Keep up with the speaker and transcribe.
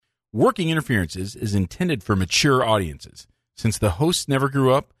Working Interferences is intended for mature audiences. Since the hosts never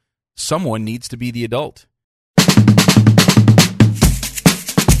grew up, someone needs to be the adult.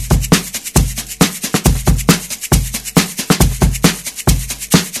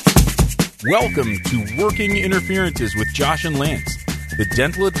 Welcome to Working Interferences with Josh and Lance, the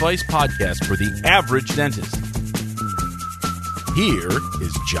dental advice podcast for the average dentist. Here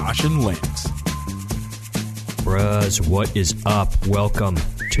is Josh and Lance. Bruz, what is up? Welcome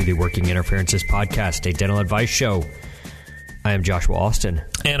to the Working Interferences podcast, a dental advice show. I am Joshua Austin.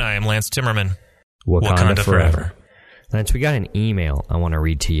 And I am Lance Timmerman. Wakanda forever. Lance, we got an email I want to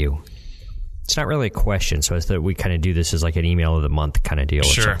read to you. It's not really a question, so I thought we kind of do this as like an email of the month kind of deal or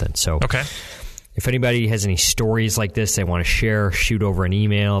something. So, okay. If anybody has any stories like this they want to share, shoot over an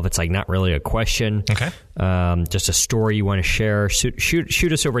email. If it's like not really a question, just a story you want to share,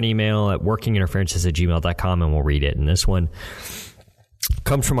 shoot us over an email at workinginterferences@gmail.com and we'll read it. And this one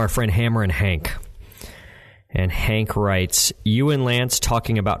comes from our friend Hammer and Hank. And Hank writes, "You and Lance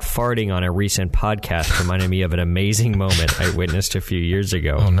talking about farting on a recent podcast reminded me of an amazing moment I witnessed a few years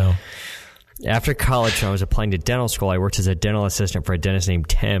ago. Oh, no. After college, when I was applying to dental school, I worked as a dental assistant for a dentist named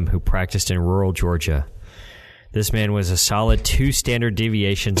Tim who practiced in rural Georgia. This man was a solid 2 standard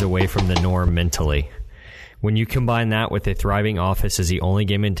deviations away from the norm mentally. When you combine that with a thriving office as the only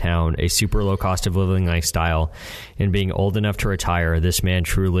game in town, a super low cost of living lifestyle, and being old enough to retire, this man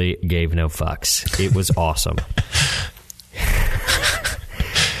truly gave no fucks. It was awesome."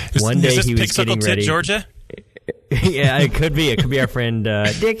 One day he was getting ready. Georgia? Yeah, it could be. It could be our friend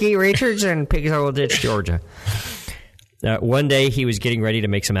Dickie Richards in Pixel Ditch, Georgia. One day he was getting ready to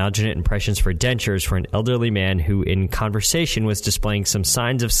make some alternate impressions for dentures for an elderly man who, in conversation, was displaying some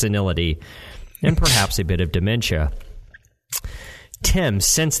signs of senility and perhaps a bit of dementia. Tim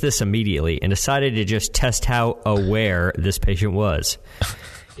sensed this immediately and decided to just test how aware this patient was.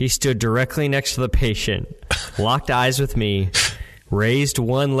 He stood directly next to the patient, locked eyes with me, raised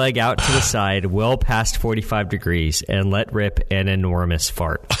one leg out to the side well past 45 degrees, and let rip an enormous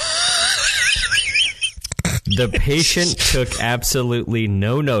fart. The patient took absolutely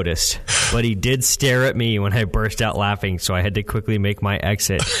no notice, but he did stare at me when I burst out laughing, so I had to quickly make my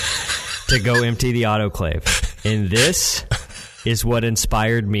exit to go empty the autoclave. And this is what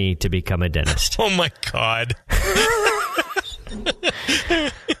inspired me to become a dentist. Oh, my God.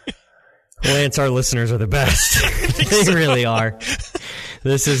 Lance, our listeners are the best. They really are.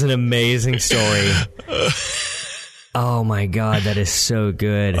 This is an amazing story. Oh, my God, that is so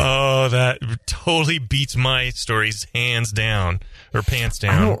good. Oh, that totally beats my stories hands down, or pants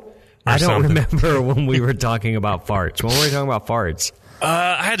down. I don't remember when we were talking about farts. When were we talking about farts?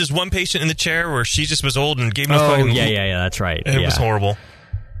 I had this one patient in the chair where she just was old and gave me fucking... yeah, that's right. It was horrible.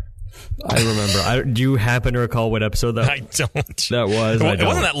 I remember. Do you happen to recall what episode that? I don't. That was. It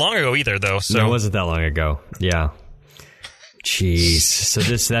wasn't that long ago either, though. So no, it wasn't that long ago. Yeah. Jeez. So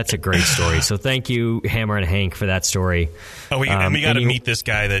that's a great story. So thank you, Hammer and Hank, for that story. Oh, we got to meet this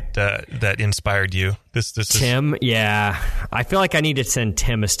guy that inspired you. This Tim. Yeah, I feel like I need to send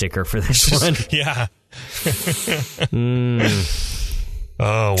Tim a sticker for this one. Yeah.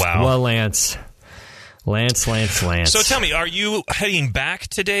 Oh wow. Well, Lance. So tell me, are you heading back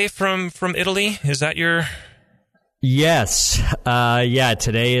today from Italy? Is that your... Yes.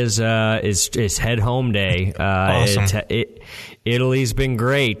 Today is head home day. Awesome. Italy's been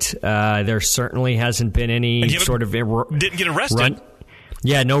great. There certainly hasn't been any sort of... Didn't get arrested?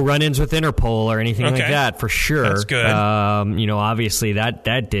 No run-ins with Interpol or anything like that, for sure. That's good. Obviously that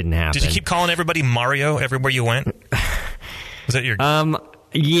didn't happen. Did you keep calling everybody Mario everywhere you went? Was that your...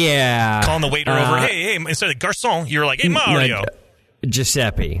 Yeah. Calling the waiter over, hey, instead of garçon, you're like, hey, Mario.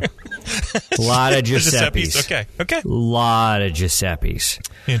 Giuseppe. A lot of Giuseppes. Okay. A lot of Giuseppes.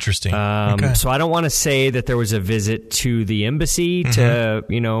 Interesting. So I don't want to say that there was a visit to the embassy to,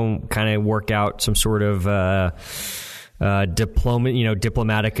 kind of work out some sort of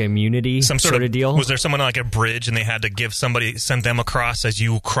diplomatic immunity some sort of deal. Was there someone on like a bridge and they had to send them across as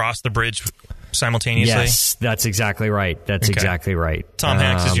you cross the bridge simultaneously? Yes, that's exactly right. Exactly right. Tom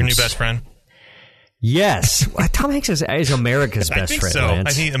Hanks is your new best friend? Yes. Tom Hanks is America's best friend. I think so. Lance.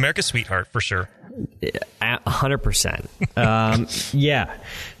 I think America's sweetheart, for sure. 100%. Yeah.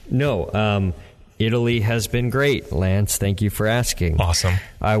 No, Italy has been great, Lance. Thank you for asking. Awesome.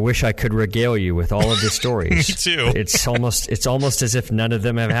 I wish I could regale you with all of the stories. Me too. It's almost as if none of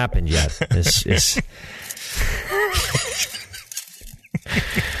them have happened yet. It's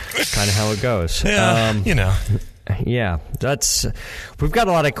kind of how it goes. Yeah, Yeah, we've got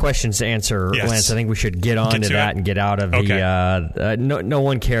a lot of questions to answer, Yes. Lance. I think we should get on to that and get out of the. No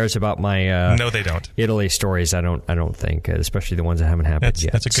one cares about my. No, they don't. Italy stories. I don't think, especially the ones that haven't happened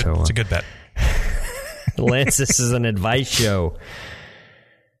yet. That's a good bet. Lance, this is an advice show.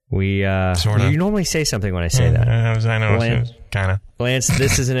 We Sorta. You normally say something when I say that. I know, Lance, kind of. Lance,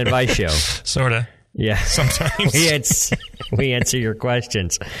 this is an advice show. Sort of. Yeah. Sometimes. We answer your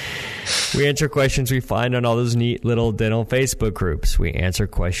questions. We answer questions we find on all those neat little dental Facebook groups. We answer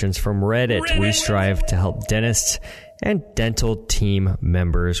questions from Reddit. We strive to help dentists and dental team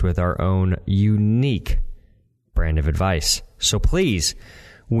members with our own unique brand of advice. So please,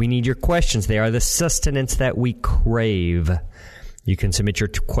 we need your questions. They are the sustenance that we crave. You can submit your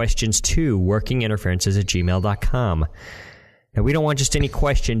questions to workinginterferences@gmail.com. Now, we don't want just any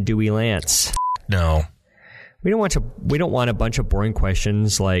question, do we, Lance? No. We don't want a bunch of boring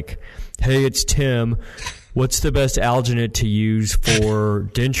questions like, hey, it's Tim. What's the best alginate to use for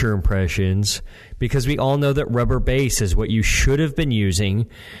denture impressions? Because we all know that rubber base is what you should have been using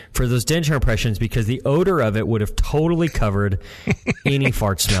for those denture impressions, because the odor of it would have totally covered any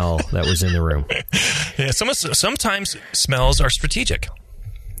fart smell that was in the room. Yeah, sometimes smells are strategic.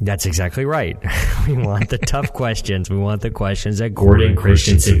 That's exactly right. We want the tough questions. We want the questions that Gordon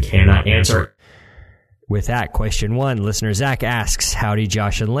Christensen cannot answer. With that, question 1, listener Zach asks, howdy,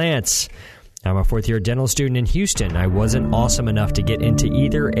 Josh and Lance. I'm a fourth-year dental student in Houston. I wasn't awesome enough to get into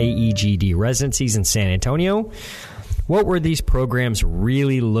either AEGD residencies in San Antonio. What were these programs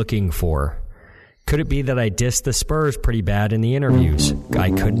really looking for? Could it be that I dissed the Spurs pretty bad in the interviews?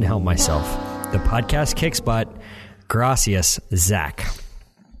 I couldn't help myself. The podcast kicks butt. Gracias, Zach.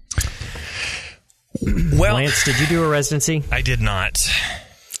 Well, Lance, did you do a residency? I did not.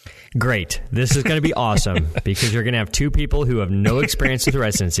 Great. This is going to be awesome because you're going to have two people who have no experience with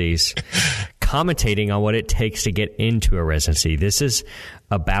residencies commentating on what it takes to get into a residency. This is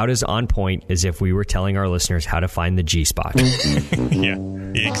about as on point as if we were telling our listeners how to find the G-spot. Yeah,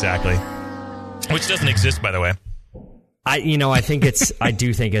 exactly. Which doesn't exist, by the way. I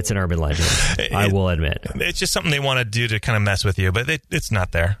do think it's an urban legend. I will admit. It's just something they want to do to kind of mess with you, but it's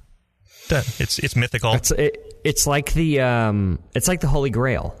not there. It's mythical. It's like the Holy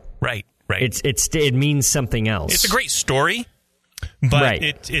Grail. Right. It means something else. It's a great story, but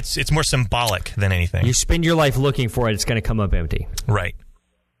it's more symbolic than anything. You spend your life looking for it, it's going to come up empty. Right.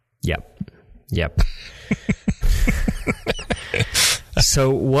 Yep. So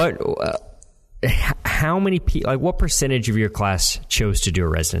what? How many people? Like, what percentage of your class chose to do a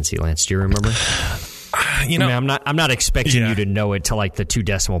residency, Lance? Do you remember? I'm not expecting you to know it to like the 2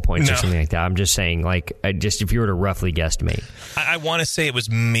 decimal points or something like that. I'm just saying, like, if you were to roughly guesstimate. I want to say it was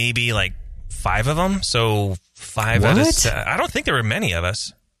maybe like 5 of them. So 5 out of 7. I don't think there were many of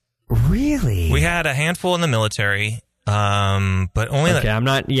us. Really? We had a handful in the military, but only. Okay, I'm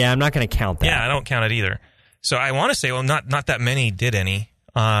not going to count that. Yeah, I don't count it either. So I want to say, well, not that many did any.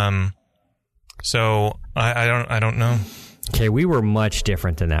 So I don't know. Okay, we were much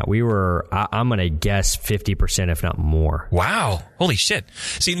different than that. We were, I'm going to guess 50%, if not more. Wow. Holy shit.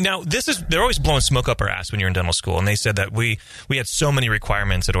 See, now they're always blowing smoke up our ass when you're in dental school. And they said that we had so many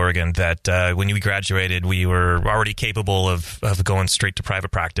requirements at Oregon that when we graduated, we were already capable of going straight to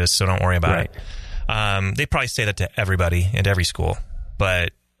private practice. So don't worry about it. They probably say that to everybody at every school.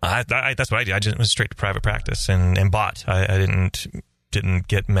 But that's what I did. I just went straight to private practice and bought. I didn't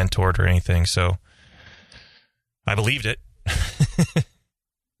get mentored or anything. So I believed it.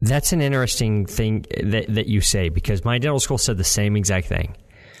 That's an interesting thing that you say, because my dental school said the same exact thing.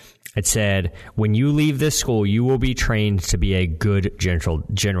 It said, when you leave this school, you will be trained to be a good general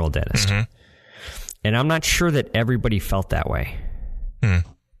dentist. Mm-hmm. And I'm not sure that everybody felt that way.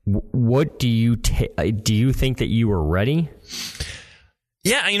 What do you think that you were ready?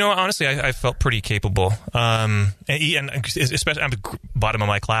 Yeah, honestly, I felt pretty capable. And especially I'm the bottom of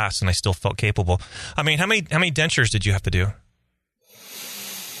my class, and I still felt capable. I mean, how many dentures did you have to do?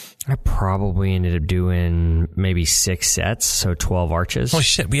 I probably ended up doing maybe 6 sets, so 12 arches. Holy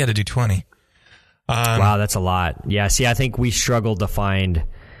shit, we had to do 20. Wow, that's a lot. Yeah, see, I think we struggled to find.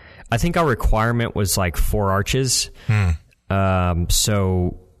 I think our requirement was like 4 arches.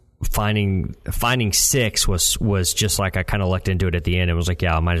 So finding 6 was just like, I kind of looked into it at the end and was like,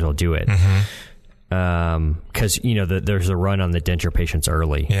 yeah, I might as well do it. Because there's a run on the denture patients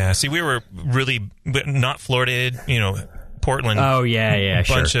early. Yeah, see, we were really not fluoridated, Portland. Oh yeah,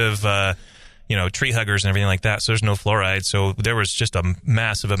 bunch of tree huggers and everything like that. So there's no fluoride. So there was just a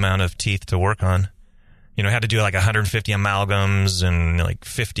massive amount of teeth to work on. I had to do like 150 amalgams and like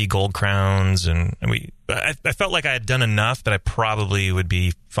 50 gold crowns, and I felt like I had done enough that I probably would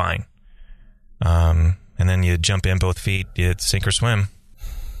be fine. And and then you jump in both feet, you sink or swim.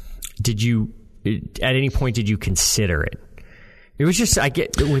 Did you, at any point, did you consider it? It was just,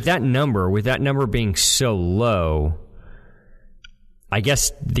 with that number being so low, I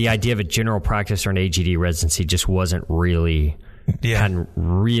guess the idea of a general practice or an AGD residency just wasn't really, hadn't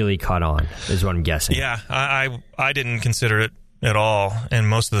really caught on, is what I'm guessing. Yeah, I didn't consider it at all, and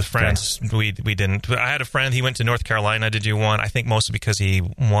most of the friends, we didn't. I had a friend, he went to North Carolina to do one, I think mostly because he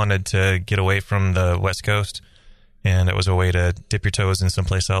wanted to get away from the West Coast, and it was a way to dip your toes in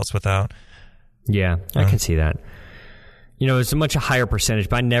someplace else without. Yeah, I can see that. You know, it's a much higher percentage,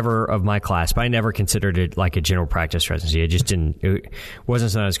 but I never considered it like a general practice residency. It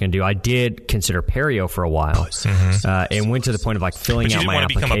wasn't something I was going to do. I did consider perio for a while, and went to the point of like filling out my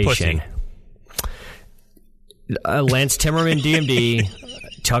application. Lance Timmerman, DMD,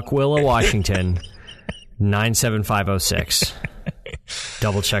 Tukwila, Washington, 97506.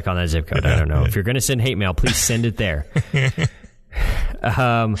 Double check on that zip code. I don't know. If you're going to send hate mail, please send it there.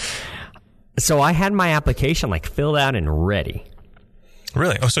 So I had my application like filled out and ready.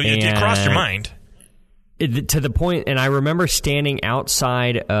 Really? Oh, so it crossed your mind? To the point, and I remember standing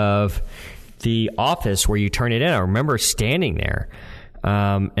outside of the office where you turn it in. I remember standing there,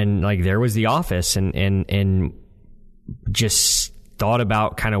 and like there was the office, and just thought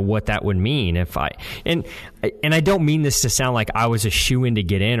about kind of what that would mean if and I don't mean this to sound like I was a shoo-in to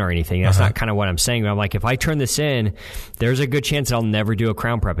get in or anything. That's not kind of what I'm saying. But I'm like, if I turn this in, there's a good chance that I'll never do a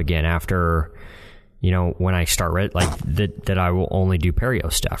crown prep again after, you know, when I start that I will only do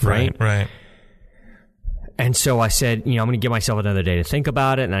perio stuff, right? Right. And so I said, you know, I'm going to give myself another day to think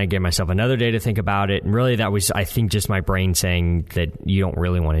about it, and I gave myself another day to think about it, and really that was, I think, just my brain saying that you don't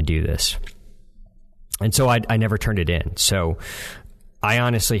really want to do this. And so I never turned it in. So I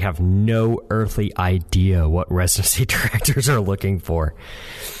honestly have no earthly idea what residency directors are looking for.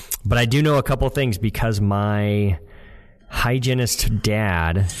 But I do know a couple things because my hygienist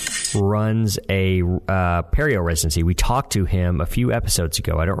dad runs a perio residency. We talked to him a few episodes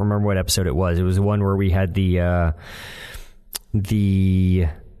ago. I don't remember what episode it was. It was the one where we had the new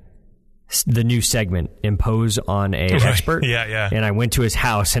segment, Impose on a Expert. Yeah. And I went to his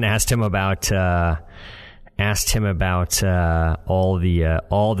house and asked him about all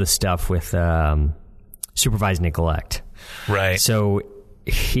the stuff with supervised neglect. Right. So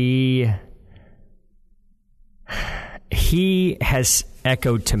he has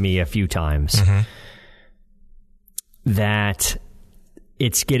echoed to me a few times that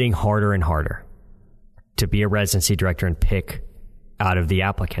it's getting harder and harder to be a residency director and pick out of the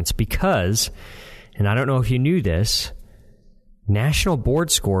applicants because, and I don't know if you knew this, national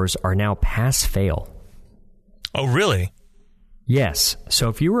board scores are now pass-fail. Oh, really? Yes. So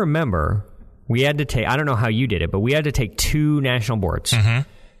if you remember, we had to take, I don't know how you did it, but we had to take 2 national boards.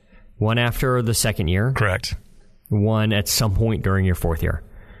 One after the second year. Correct. One at some point during your 4th year.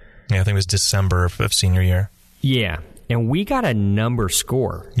 Yeah, I think it was December of senior year. Yeah. And we got a number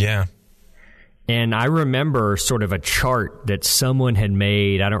score. Yeah. And I remember sort of a chart that someone had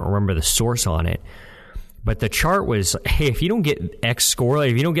made. I don't remember the source on it. But the chart was, hey, if you don't get X score,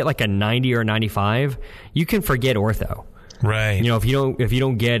 like if you don't get like a 90 or a 95, you can forget ortho. Right. You know, if you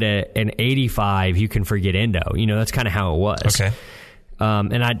don't get an 85, you can forget endo. You know, that's kind of how it was. Okay.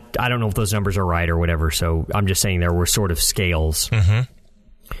 And I don't know if those numbers are right or whatever, so I'm just saying there were sort of scales.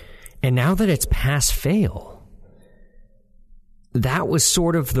 And now that it's pass-fail, that was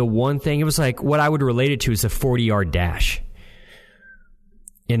sort of the one thing. It was like what I would relate it to is the 40-yard dash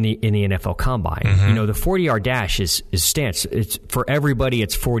in the NFL Combine. You know, the 40-yard dash is stance. It's for everybody.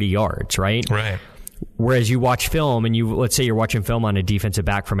 It's 40 yards, right? Right. Whereas you watch film and let's say you're watching film on a defensive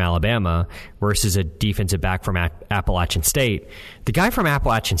back from Alabama versus a defensive back from Appalachian State. The guy from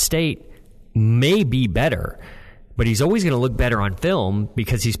Appalachian State may be better, but he's always going to look better on film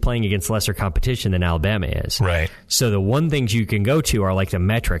because he's playing against lesser competition than Alabama is. Right. So the one things you can go to are like the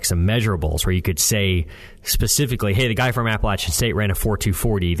metrics and measurables where you could say specifically, hey, the guy from Appalachian State ran a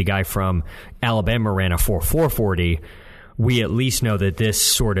 4.240. The guy from Alabama ran a 4.440. We at least know that this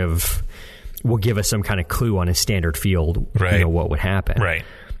sort of will give us some kind of clue on a standard field, right. You know, what would happen. Right.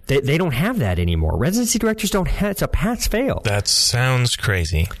 They don't have that anymore. Residency directors don't have, it's a pass-fail. That sounds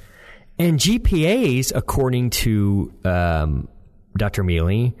crazy. And GPAs, according to Dr.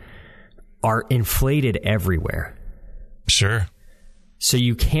 Mealy, are inflated everywhere. Sure. So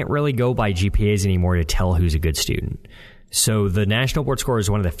you can't really go by GPAs anymore to tell who's a good student. So the National Board Score is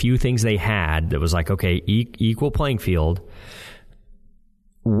one of the few things they had that was like, okay, equal playing field.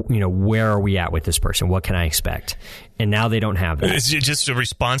 You know, where are we at with this person? What can I expect? And now they don't have that. Is it just a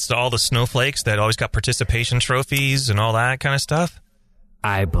response to all the snowflakes that always got participation trophies and all that kind of stuff?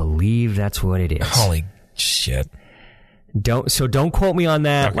 I believe that's what it is. Holy Shit. Don't quote me on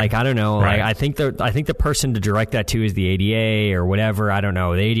that. Okay. Like, I don't know. Right. I think the person to direct that to is the ADA or whatever. I don't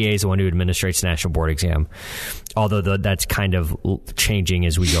know. The ADA is the one who administrates the national board exam. Although that's kind of changing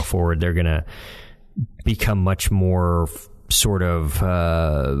as we go forward. They're going to become much more sort of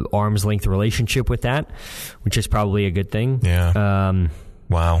arm's length relationship with that, which is probably a good thing. Yeah.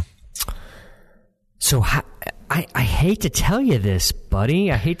 Wow. So I hate to tell you this,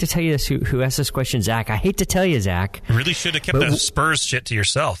 buddy. I hate to tell you this. Who asked this question, Zach? I hate to tell you, Zach. You really should have kept that Spurs shit to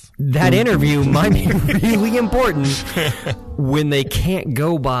yourself. That interview might be really important when they can't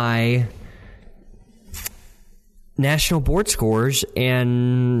go by national board scores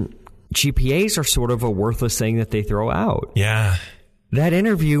and GPAs are sort of a worthless thing that they throw out. Yeah. That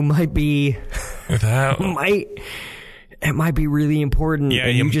interview might be it might be really important. Yeah,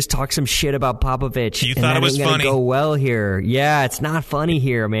 and you just talk some shit about Popovich. You thought it was funny. Go well here. Yeah, it's not funny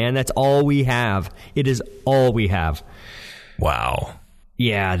here, man. That's all we have. It is all we have. Wow.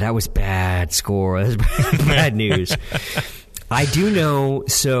 Yeah, that was bad score. That was bad news. I do know.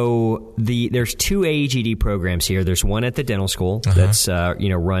 So there's 2 AEGD programs here. There's one at the dental school that's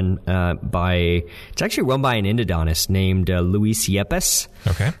run by. It's actually run by an endodontist named Luis Yepes.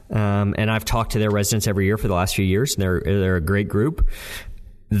 Okay. And I've talked to their residents every year for the last few years. And they're a great group.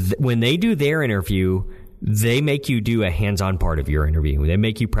 When they do their interview, they make you do a hands-on part of your interview. They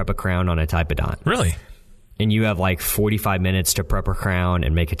make you prep a crown on a typodont. Really? And you have like 45 minutes to prep a crown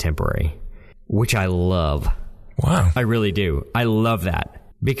and make a temporary, which I love. Wow. I really do. I love that.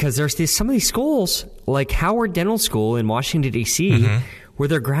 Because there's some of these schools, like Howard Dental School in Washington, D.C., where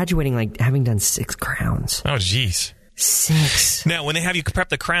they're graduating like having done 6 crowns. Oh, jeez. 6. Now, when they have you prep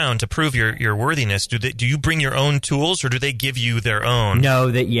the crown to prove your worthiness, do you bring your own tools or do they give you their own?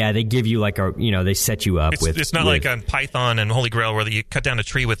 No, they give you like they set you up with. It's not like on Python and Holy Grail where you cut down a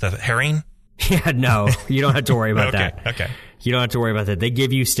tree with a herring? Yeah, no, you don't have to worry about that. Okay. You don't have to worry about that. They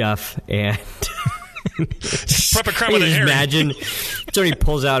give you stuff and. Prep a crown with a herring. Imagine somebody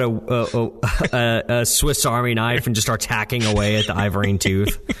pulls out a Swiss Army knife and just starts hacking away at the ivory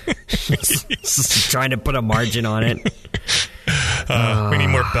tooth, trying to put a margin on it. We need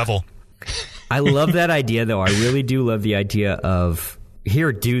more bevel. I love that idea, though. I really do love the idea of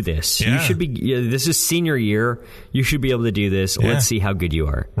here, do this. Yeah. You should be. This is senior year. You should be able to do this. Yeah. Let's see how good you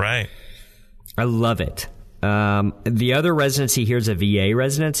are. Right. I love it. The other residency here is a VA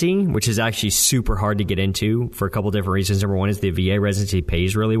residency, which is actually super hard to get into for a couple different reasons. Number one is the VA residency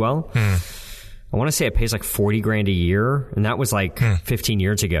pays really well. I want to say it pays like $40,000 a year, and that was like 15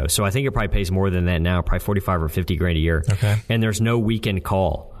 years ago. So I think it probably pays more than that now, probably $45,000 or $50,000 a year. Okay. And there's no weekend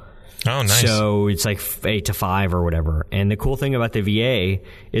call. Oh, nice. So it's like 8 to 5 or whatever. And the cool thing about the VA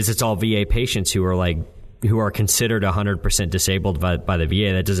is it's all VA patients who are considered 100% disabled by the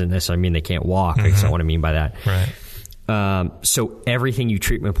VA. That doesn't necessarily mean they can't walk. That's not what I mean by that. Right. So everything you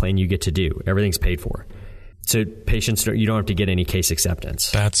treatment plan, you get to do. Everything's paid for. So patients, you don't have to get any case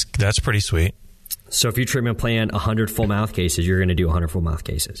acceptance. That's pretty sweet. So if you treatment plan 100 full mouth cases, you're going to do 100 full mouth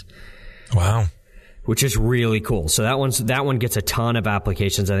cases. Wow. Which is really cool. So that one gets a ton of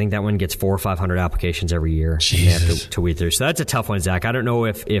applications. I think that one gets 400 or 500 applications every year. Jesus. They have to weed through. So that's a tough one, Zach. I don't know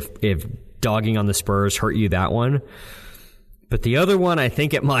if dogging on the Spurs hurt you that one, but the other one, I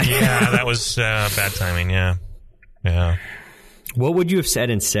think it might. Yeah, that was bad timing. Yeah. What would you have said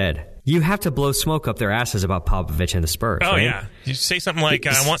instead? You have to blow smoke up their asses about Popovich and the Spurs. Oh, right? yeah. You say something like,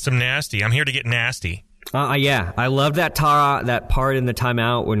 I want some nasty. I'm here to get nasty. Yeah. I love that part in the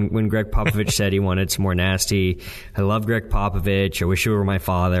timeout when Greg Popovich said he wanted some more nasty. I love Greg Popovich. I wish you were my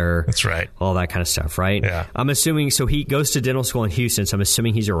father. That's right. All that kind of stuff, right? Yeah. I'm assuming, so he goes to dental school in Houston, so I'm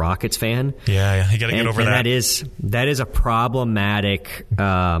assuming he's a Rockets fan. Yeah. You got to get over that. That is a problematic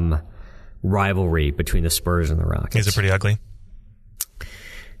rivalry between the Spurs and the Rockets. Is it pretty ugly?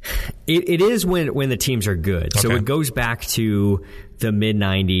 It is when the teams are good. So it goes back to the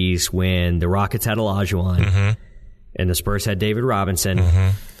mid-'90s when the Rockets had Olajuwon and the Spurs had David Robinson,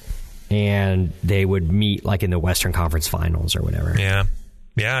 and they would meet like in the Western Conference Finals or whatever.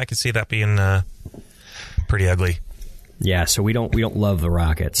 Yeah, I could see that being pretty ugly. Yeah, so we don't love the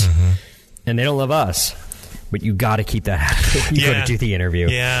Rockets, and they don't love us. But you got to keep that happy when you go to do the interview.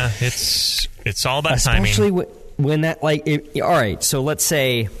 Yeah, it's all about timing. Especially when that, all right, so let's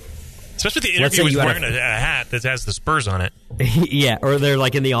say... Especially the interviewer is wearing a hat that has the Spurs on it. Yeah, or they're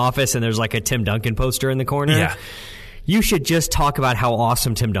like in the office and there's like a Tim Duncan poster in the corner. Yeah. You should just talk about how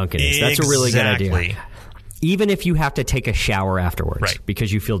awesome Tim Duncan is. That's a really good idea. Even if you have to take a shower afterwards, right,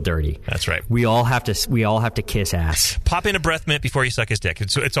 because you feel dirty. That's right. We all have to kiss ass. Pop in a breath mint before you suck his dick.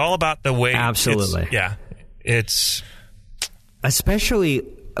 It's all about the way. Absolutely. It's especially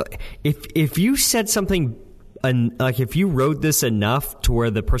if you said something, like if you wrote this enough to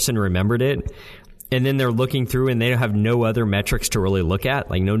where the person remembered it, and then they're looking through and they have no other metrics to really look at,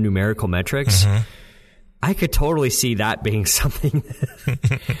 like no numerical metrics, I could totally see that being something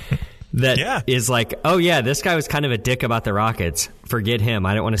that is like, oh yeah, this guy was kind of a dick about the Rockets. Forget him.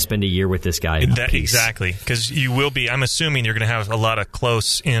 I don't want to spend a year with this guy. Exactly, because you will be. I'm assuming you're going to have a lot of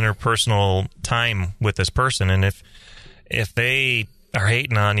close interpersonal time with this person, and if they are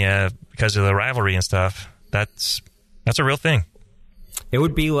hating on you because of the rivalry and stuff, that's a real thing. It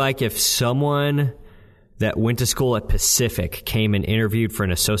would be like if someone that went to school at Pacific came and interviewed for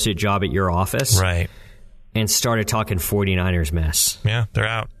an associate job at your office, right, and started talking 49ers mess. Yeah, they're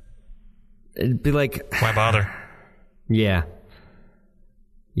out. It'd be like, why bother? Yeah.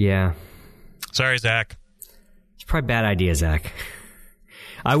 Sorry, Zach. It's probably a bad idea, Zach.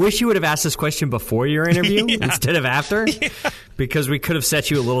 I wish you would have asked this question before your interview instead of after, because we could have set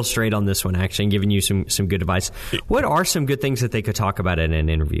you a little straight on this one, actually, and given you some good advice. What are some good things that they could talk about in an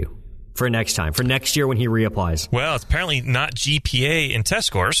interview for next time, for next year when he reapplies? Well, it's apparently not GPA and test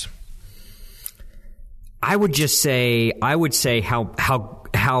scores. I would say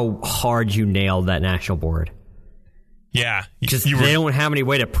how hard you nailed that national board. Yeah. Because they don't have any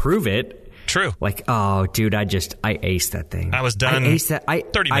way to prove it. True. Like, oh, dude, I aced that thing. I was done. I aced that.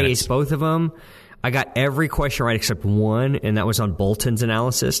 30 minutes. I aced both of them. I got every question right except one, and that was on Bolton's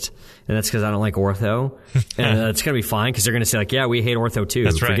analysis. And that's because I don't like ortho. And that's going to be fine because they're going to say, like, yeah, we hate ortho too.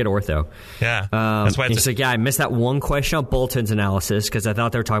 That's right. Forget ortho. Yeah. That's why it's like, yeah, I missed that one question on Bolton's analysis because I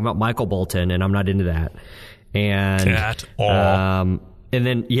thought they were talking about Michael Bolton, and I'm not into that. And at all. And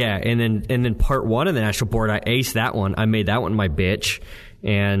then part one of the national board, I aced that one. I made that one my bitch.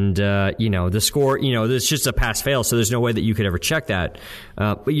 And, the score, it's just a pass fail. So there's no way that you could ever check that.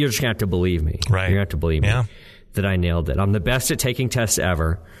 But you're just going to have to believe me. Right. You're going to have to believe me that I nailed it. I'm the best at taking tests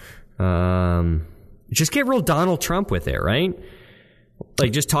ever. Just get real Donald Trump with it, right?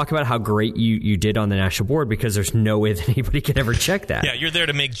 Like, just talk about how great you did on the national board because there's no way that anybody can ever check that. Yeah, you're there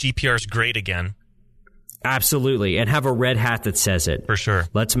to make GPRs great again. Absolutely. And have a red hat that says it. For sure.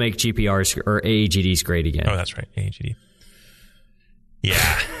 Let's make GPRs or AAGDs great again. Oh, that's right. AAGD.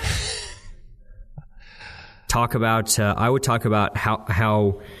 Yeah. I would talk about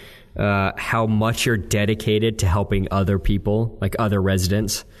how much you're dedicated to helping other people, like other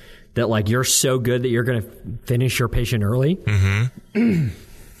residents, that like you're so good that you're going to finish your patient early. Mm-hmm.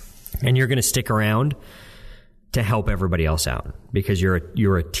 And you're going to stick around to help everybody else out because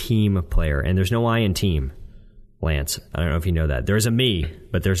you're a team player, and there's no I in team, Lance. I don't know if you know that. There's a me,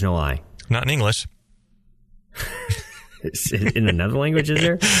 but there's no I. Not in English. In another language, is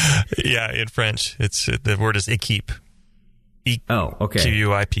there? Yeah, in French. It's the word is équipe. Oh, okay.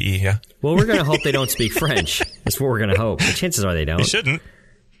 Q-U-I-P-E, yeah. Well, we're going to hope they don't speak French. That's what we're going to hope. The chances are they don't. They shouldn't.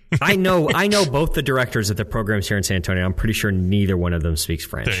 I know both the directors of the programs here in San Antonio. I'm pretty sure neither one of them speaks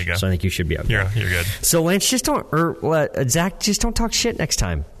French. There you go. So I think you should be okay. You're good. So Lance, Zach, just don't talk shit next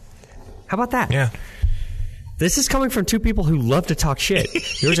time. How about that? Yeah. This is coming from two people who love to talk shit.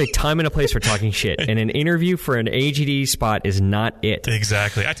 There's a time and a place for talking shit, and an interview for an AGD spot is not it.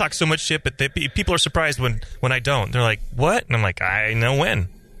 Exactly. I talk so much shit, but people are surprised when I don't. They're like, what? And I'm like, I know when.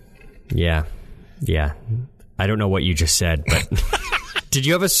 Yeah. I don't know what you just said, but did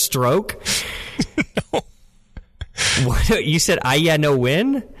you have a stroke? No. What, you said, I know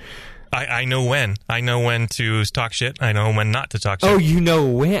when? I know when. I know when to talk shit. I know when not to talk shit. Oh, you know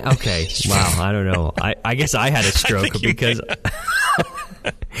when? Okay. Wow. I don't know. I guess I had a stroke because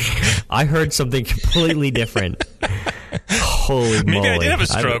I heard something completely different. Holy moly. Maybe I did have a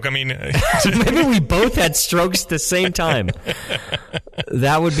stroke. Maybe we both had strokes at the same time.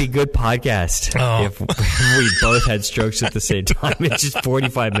 That would be good podcast if we both had strokes at the same time. It's just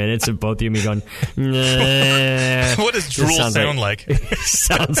 45 minutes of both of you me going, nah. What does drool sound like? It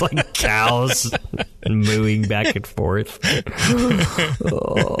sounds like cows mooing back and forth.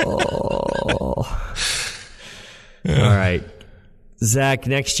 Oh. All right. Zach,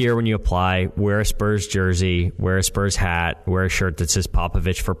 next year when you apply, wear a Spurs jersey, wear a Spurs hat, wear a shirt that says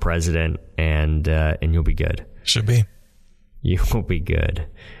Popovich for president, and you'll be good. Should be. You will be good.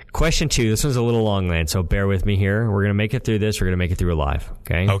 Question 2. This one's a little long, Lance, so bear with me here. We're going to make it through this. We're going to make it through alive.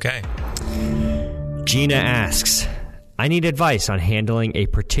 Okay? Okay. Gina asks, I need advice on handling a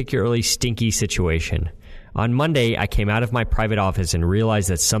particularly stinky situation. On Monday, I came out of my private office and realized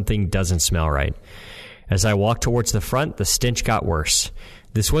that something doesn't smell right. As I walked towards the front, the stench got worse.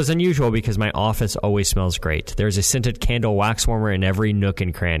 This was unusual because my office always smells great. There's a scented candle wax warmer in every nook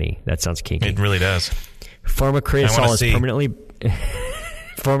and cranny. That sounds kinky. It really does. Pharmacrisol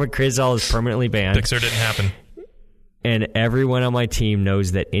is permanently banned. Pixar didn't happen. And everyone on my team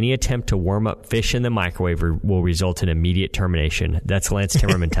knows that any attempt to warm up fish in the microwave will result in immediate termination. That's Lance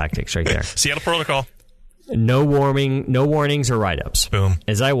Timmerman tactics right there. Seattle protocol. No warnings or write-ups. Boom.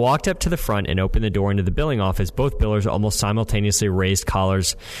 As I walked up to the front and opened the door into the billing office, both billers almost simultaneously raised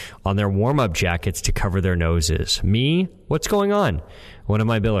collars on their warm-up jackets to cover their noses. Me? What's going on? One of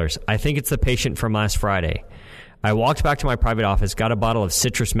my billers. I think it's the patient from last Friday. I walked back to my private office, got a bottle of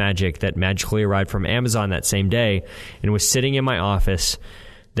Citrus Magic that magically arrived from Amazon that same day, and was sitting in my office.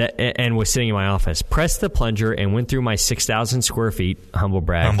 Pressed the plunger and went through my 6,000 square feet, humble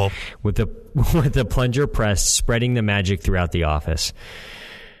brag, with the plunger pressed, spreading the magic throughout the office.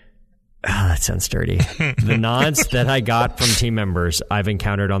 That sounds dirty. The nods that I got from team members I've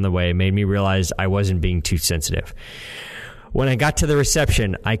encountered on the way made me realize I wasn't being too sensitive. When I got to the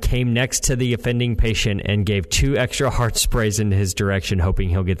reception, I came next to the offending patient and gave 2 extra heart sprays in his direction, hoping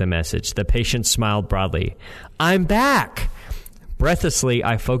he'll get the message. The patient smiled broadly. I'm back. Breathlessly,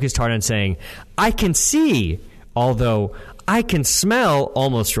 I focused hard on saying, I can see, although I can smell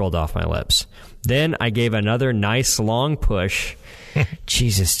almost rolled off my lips. Then I gave another nice long push.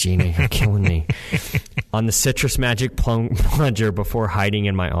 Jesus, Jeannie, you're killing me. On the Citrus Magic plunger before hiding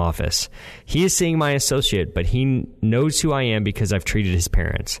in my office. He is seeing my associate, but he knows who I am because I've treated his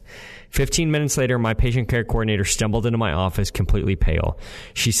parents. 15 minutes later, my patient care coordinator stumbled into my office completely pale.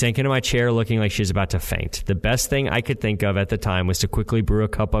 She sank into my chair looking like she was about to faint. The best thing I could think of at the time was to quickly brew a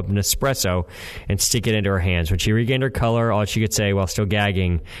cup of Nespresso and stick it into her hands. When she regained her color, all she could say while still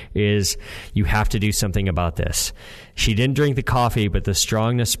gagging is, "You have to do something about this." She didn't drink the coffee, but the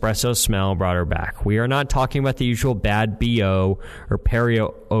strong Nespresso smell brought her back. We are not talking about the usual bad BO or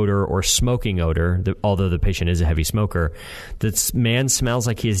perio odor or smoking odor, although the patient is a heavy smoker. This man smells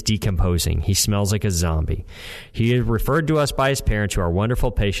like he is decomposing. He smells like a zombie. He is referred to us by his parents, who are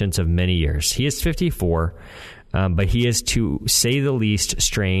wonderful patients of many years. He is 54, but he is, to say the least,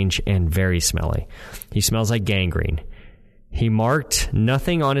 strange and very smelly. He smells like gangrene. He marked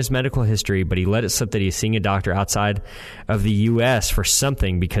nothing on his medical history, but he let it slip that he's seeing a doctor outside of the U.S. for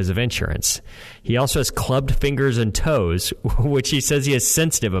something because of insurance. He also has clubbed fingers and toes, which he says he is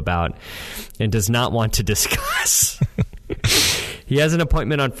sensitive about and does not want to discuss. He has an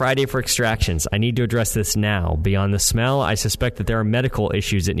appointment on Friday for extractions. I need to address this now. Beyond the smell, I suspect that there are medical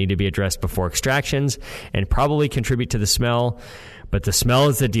issues that need to be addressed before extractions and probably contribute to the smell. But the smell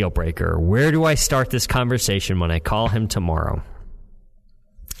is the deal breaker. Where do I start this conversation when I call him tomorrow?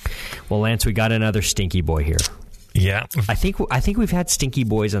 Well, Lance, we got another stinky boy here. Yeah, I think we've had stinky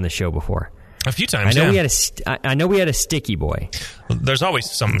boys on the show before. A few times. I know we had a sticky boy. There's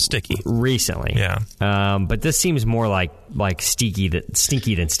always something sticky recently. Yeah. But this seems more like stinky than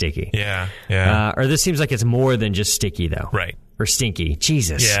sticky. Yeah. Yeah. Or this seems like it's more than just sticky, though. Right. Or stinky.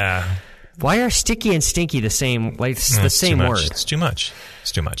 Jesus. Yeah. Why are sticky and stinky the same? Like the same word? It's too much.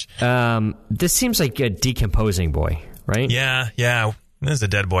 This seems like a decomposing boy, right? Yeah. This is a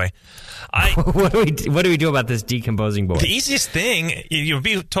dead boy. What do we do about this decomposing boy? The easiest thing, you would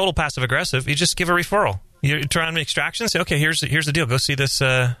be total passive aggressive. You just give a referral. You try on extraction. Say, okay, here's the deal. Go see this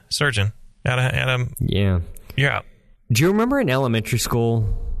surgeon. Yeah. You're out. Do you remember in elementary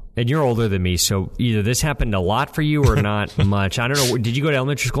school? And you're older than me, so either this happened a lot for you or not much. I don't know. Did you go to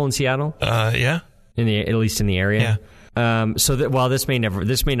elementary school in Seattle? Yeah. At least in the area. Yeah. This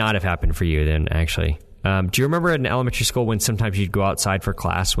may not have happened for you then. Actually, do you remember in elementary school when sometimes you'd go outside for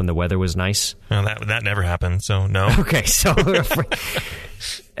class when the weather was nice? No, that never happened. So no. Okay, so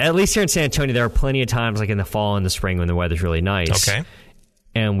at least here in San Antonio, there are plenty of times, like in the fall and the spring, when the weather's really nice. Okay.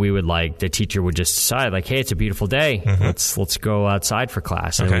 And we would the teacher would just decide, hey, it's a beautiful day. Mm-hmm. Let's go outside for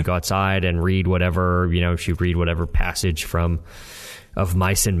class. And we'd go outside and read whatever, she'd read whatever passage of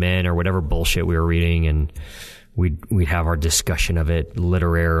Mice and Men or whatever bullshit we were reading. And we'd have our discussion of it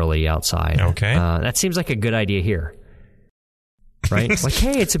literarily outside. Okay. That seems like a good idea here. Right?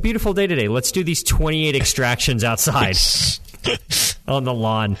 Hey, it's a beautiful day today. Let's do these 28 extractions outside on the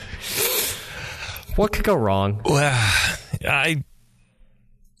lawn. What could go wrong? Well,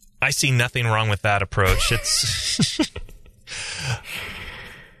 I see nothing wrong with that approach. It's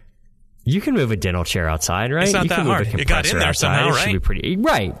you can move a dental chair outside, right? It's not you that can hard. Move a it got in there outside. somehow, right? It should be pretty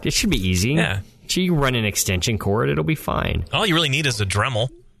right. It should be easy. Yeah. So you run an extension cord, it'll be fine. All you really need is a Dremel.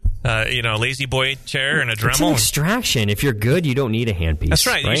 A lazy boy chair and a Dremel. It's an extraction. If you're good, you don't need a handpiece. That's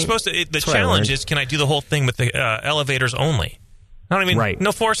right. You're supposed to. The challenge is, can I do the whole thing with the elevators only? I don't even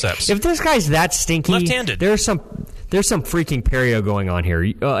no forceps. If this guy's that stinky, left-handed, there's some freaking perio going on here.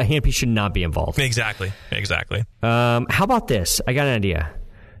 A handpiece should not be involved. Exactly. How about this? I got an idea.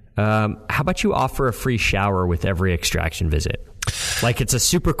 How about you offer a free shower with every extraction visit? Like it's a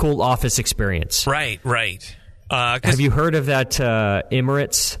super cool office experience. Right. Have you heard of that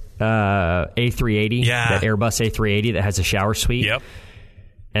Emirates A380? Yeah. That Airbus A380 that has a shower suite? Yep.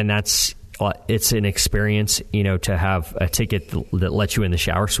 And it's an experience, to have a ticket that lets you in the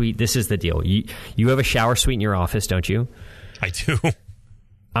shower suite. This is the deal. You have a shower suite in your office, don't you? I do.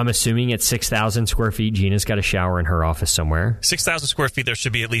 I'm assuming at 6,000 square feet, Gina's got a shower in her office somewhere. 6,000 square feet, there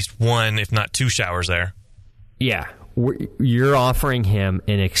should be at least one, if not two showers there. Yeah. You're offering him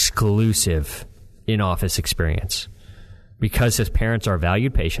an exclusive in-office experience because his parents are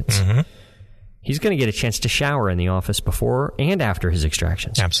valued patients. Mm-hmm. He's going to get a chance to shower in the office before and after his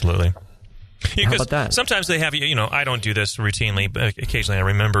extractions. Absolutely. How about that? Sometimes they have I don't do this routinely, but occasionally I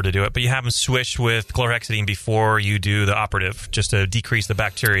remember to do it. But you have them swish with chlorhexidine before you do the operative, just to decrease the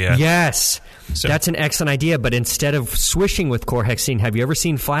bacteria. Yes, that's an excellent idea. But instead of swishing with chlorhexidine, have you ever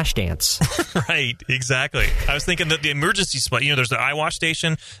seen Flashdance? Right, exactly. I was thinking that the emergency spot. There's the eye wash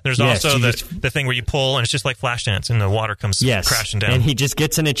station. There's also the thing where you pull, and it's just like Flashdance, and the water comes crashing down. And he just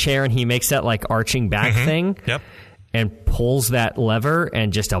gets in a chair and he makes that like arching back thing. Yep. And pulls that lever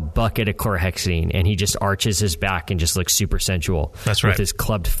and just a bucket of chlorhexidine, and he just arches his back and just looks super sensual. That's right. With his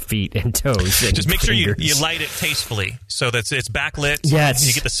clubbed feet and toes. And just make fingers. sure you light it tastefully so that it's backlit. Yes,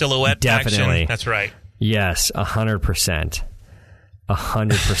 you get the silhouette definitely. action. That's right. Yes, 100%.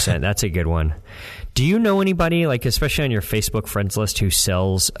 100%. That's a good one. Do you know anybody, like especially on your Facebook friends list, who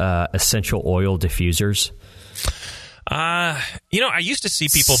sells essential oil diffusers? I used to see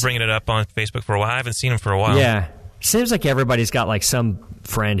people bringing it up on Facebook for a while. I haven't seen them for a while. Yeah. Seems like everybody's got like some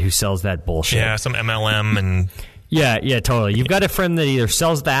friend who sells that bullshit. Yeah, some MLM and... Yeah, totally. You've got a friend that either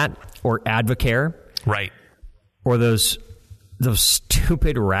sells that or Advocare. Right. Or those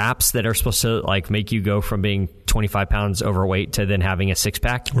stupid wraps that are supposed to like make you go from being 25 pounds overweight to then having a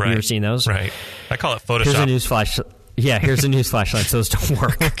six-pack. Right. You ever seen those? Right. I call it Photoshop. Here's a newsflash. Yeah, here's a newsflash. Lance. Those don't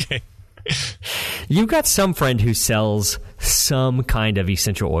work. Okay. You've got some friend who sells some kind of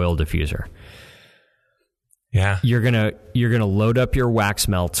essential oil diffuser. Yeah. You're gonna load up your wax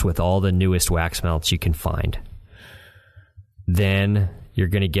melts with all the newest wax melts you can find. Then you're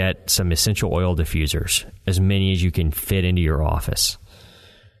gonna get some essential oil diffusers, as many as you can fit into your office.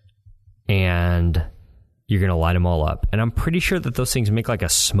 And you're gonna light them all up. And I'm pretty sure that those things make like a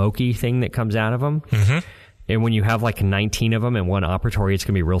smoky thing that comes out of them. Mm-hmm. And when you have like 19 of them in one operatory, it's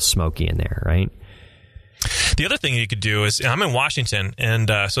gonna be real smoky in there, right? The other thing you could do is, I'm in Washington, and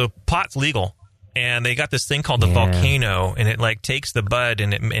so pot's legal. And they got this thing called the Volcano, and it like takes the bud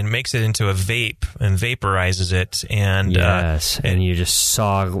and it makes it into a vape and vaporizes it. And and you just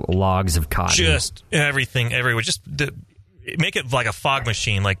saw logs of cotton. Just everything everywhere. Just make it like a fog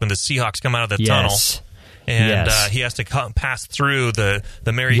machine, like when the Seahawks come out of the tunnel, and he has to pass through the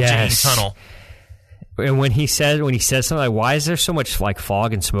Mary Jane tunnel. And when he says something like, "Why is there so much like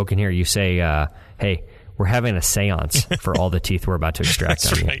fog and smoke in here?" You say, "Hey, we're having a seance for all the teeth we're about to extract."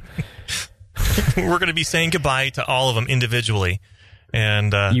 That's right. We're going to be saying goodbye to all of them individually.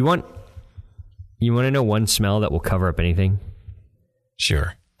 And you want to know one smell that will cover up anything?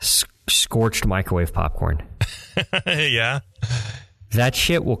 Sure. Scorched microwave popcorn. Yeah. That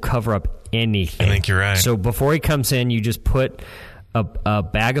shit will cover up anything. I think you're right. So before he comes in, you just put a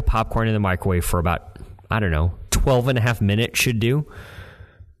bag of popcorn in the microwave for about, 12 and a half minutes should do,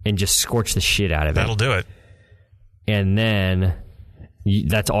 and just scorch the shit out of it. That'll do it. And then...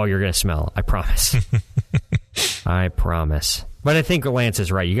 that's all you're going to smell. I promise. I promise. But I think Lance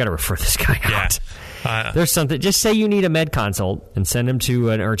is right. You got to refer this guy out. There's something. Just say you need a med consult and send him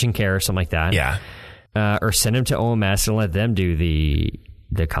to an urgent care or something like that. Yeah. Or send him to OMS and let them do the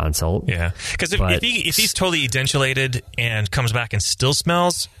consult. Yeah. Because if he's totally edentulated and comes back and still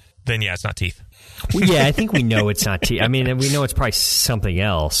smells, then it's not teeth. Well, yeah, I think we know it's not teeth. I mean, we know it's probably something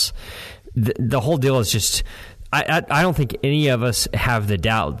else. The whole deal is just... I don't think any of us have the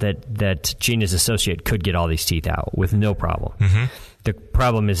doubt that Gina's associate could get all these teeth out with no problem. Mm-hmm. The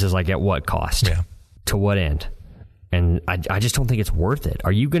problem is like at what cost? Yeah. To what end? And I just don't think it's worth it.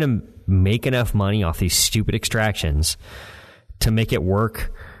 Are you going to make enough money off these stupid extractions to make it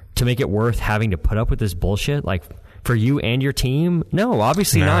work? To make it worth having to put up with this bullshit? Like for you and your team? No,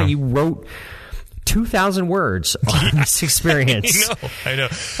 obviously not. You wrote 2,000 words on this experience.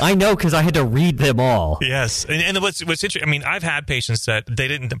 I know because I had to read them all. Yes, and what's interesting, I mean, I've had patients that they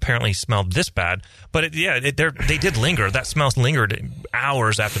didn't apparently smell this bad, but they did linger. That smell lingered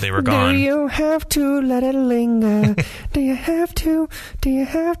hours after they were gone. Do you have to let it linger? Do you have to? Do you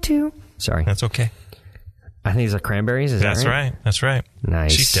have to? Sorry. That's okay. I think it's the Cranberries. That's right? That's right.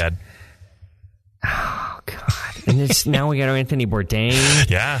 Nice. She's dead. Oh, God. And now we got Anthony Bourdain.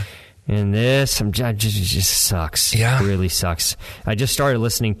 Yeah. And this just sucks. Yeah. It really sucks. I just started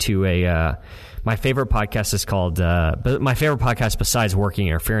listening to My favorite podcast is called, but my favorite podcast besides Working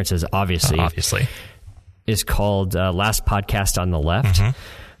Interferences, obviously, is called Last Podcast on the Left. Mm-hmm.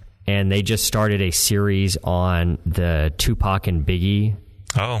 And they just started a series on the Tupac and Biggie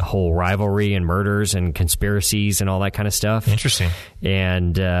whole rivalry and murders and conspiracies and all that kind of stuff. Interesting.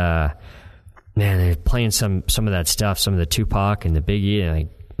 And, man, they're playing some of that stuff, some of the Tupac and the Biggie, and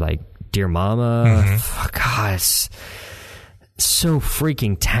like Dear Mama. Mm-hmm. God, it's so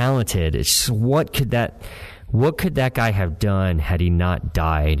freaking talented. It's just, what could that guy have done had he not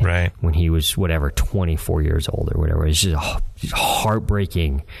died when he was 24 years old or whatever? It's just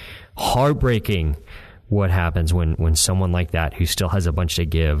heartbreaking what happens when someone like that, who still has a bunch to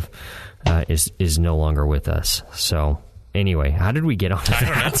give, is no longer with us. So anyway, how did we get onto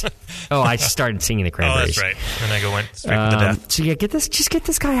that? I started singing the Cranberries. Oh, that's right. And I went straight to death. So yeah, get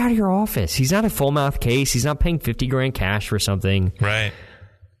this guy out of your office. He's not a full mouth case. He's not paying $50,000 cash for something. Right.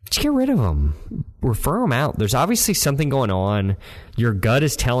 Just get rid of him. Refer him out. There's obviously something going on. Your gut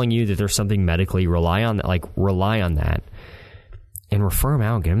is telling you that there's something medically. Rely on that. And refer him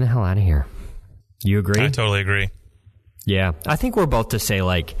out. Get him the hell out of here. You agree? I totally agree. Yeah. I think we're both to say,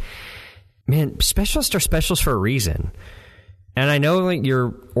 like, man, specialists are specialists for a reason. And I know, like,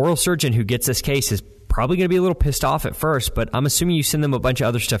 your oral surgeon who gets this case is probably going to be a little pissed off at first, but I'm assuming you send them a bunch of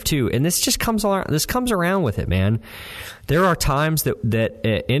other stuff too. And this just comes around with it, man. There are times that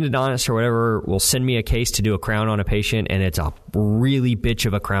endodontist or whatever will send me a case to do a crown on a patient, and it's a really bitch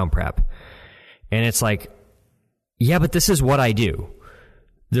of a crown prep. And it's like, yeah, but this is what I do.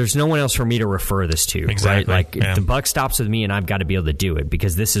 There's no one else for me to refer this to, exactly. Right? Like, the buck stops with me, and I've got to be able to do it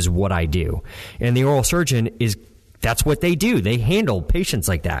because this is what I do. And the oral surgeon that's what they do. They handle patients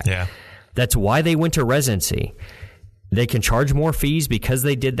like that. Yeah. That's why they went to residency. They can charge more fees because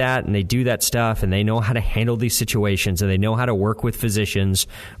they did that, and they do that stuff, and they know how to handle these situations, and they know how to work with physicians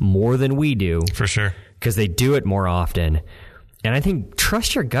more than we do. For sure. Because they do it more often. And I think,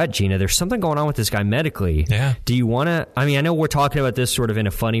 trust your gut, Gina. There's something going on with this guy medically. Yeah. Do you want to... I mean, I know we're talking about this sort of in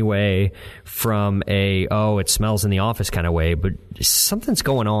a funny way from it smells in the office kind of way, but something's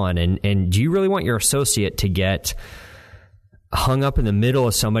going on. And do you really want your associate to get hung up in the middle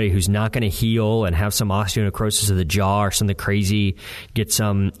of somebody who's not going to heal and have some osteonecrosis of the jaw or something crazy, get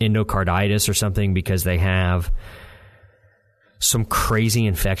some endocarditis or something because they have some crazy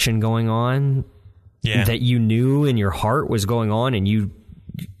infection going on? Yeah. That you knew in your heart was going on, and you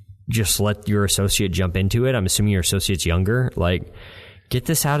just let your associate jump into it. I'm assuming your associate's younger. Like, get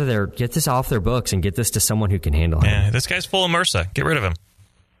this out of there, get this off their books, and get this to someone who can handle it. Yeah, this guy's full of MRSA. Get rid of him.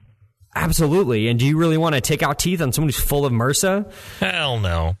 Absolutely. And do you really want to take out teeth on someone who's full of MRSA? Hell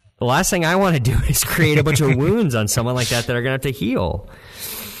no. The last thing I want to do is create a bunch of wounds on someone like that are going to have to heal.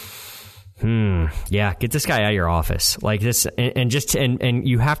 Yeah, get this guy out of your office. Like this, and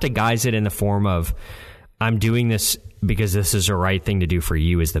you have to guise it in the form of, I'm doing this because this is the right thing to do for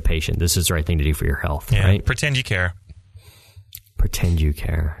you as the patient. This is the right thing to do for your health, right? Pretend you care. Pretend you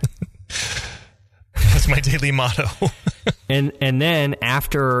care. That's my daily motto. and then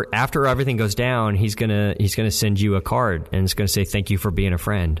after everything goes down, he's gonna send you a card, and it's gonna say, "Thank you for being a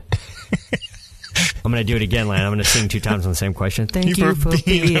friend." I'm going to do it again, Lan. I'm going to sing 2 times on the same question. Thank you for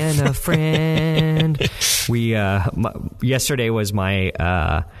being a friend. Yesterday was it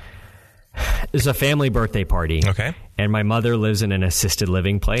was a family birthday party. Okay. And my mother lives in an assisted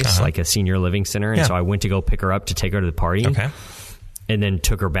living place, like a senior living center. And so I went to go pick her up to take her to the party. Okay. And then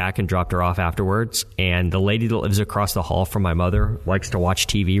took her back and dropped her off afterwards. And the lady that lives across the hall from my mother likes to watch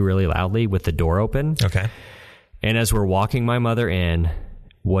TV really loudly with the door open. Okay. And as we're walking my mother in,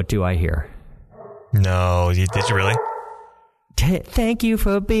 what do I hear? No, did you really? Thank you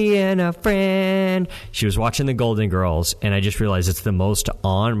for being a friend. She was watching the Golden Girls, and I just realized it's the most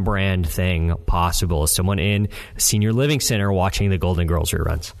on-brand thing possible. Someone in a senior living center watching the Golden Girls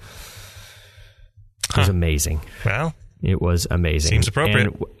reruns. It was amazing. Well, it was amazing. Seems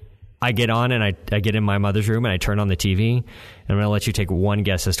appropriate. And I get on, and I get in my mother's room, and I turn on the TV, and I'm going to let you take one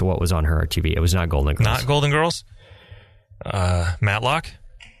guess as to what was on her TV. It was not Golden Girls. Not Golden Girls? Matlock?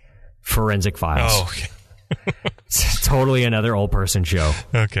 Forensic Files. Oh, okay. It's totally another old person show.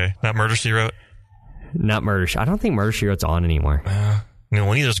 Okay. Not Murder, She Wrote? Not Murder, I don't think Murder, She Wrote's on anymore.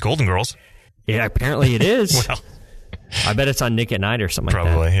 No, neither is Golden Girls. Yeah, apparently it is. Well, I bet it's on Nick at Night or something like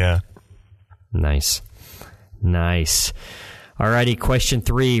probably, that. Yeah. Nice. Alrighty, question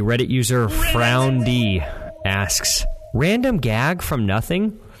 3. Reddit user FrownD asks, random gag from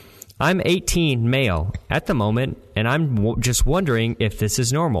nothing? I'm 18, male, at the moment, and I'm just wondering if this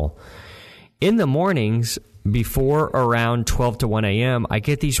is normal. In the mornings, before around 12 to 1 a.m., I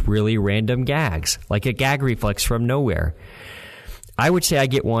get these really random gags, like a gag reflex from nowhere. I would say I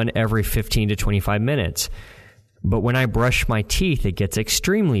get one every 15 to 25 minutes. But when I brush my teeth, it gets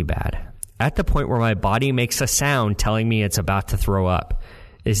extremely bad, at the point where my body makes a sound telling me it's about to throw up.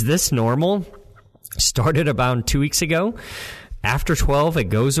 Is this normal? Started about 2 weeks ago. After 12, it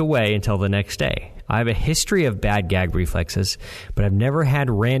goes away until the next day. I have a history of bad gag reflexes, but I've never had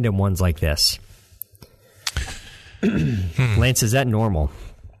random ones like this. Lance, is that normal?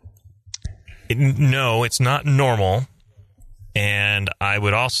 No, it's not normal. And I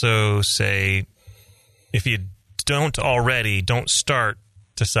would also say, if you don't already, don't start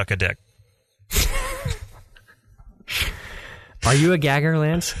to suck a dick. Are you a gagger,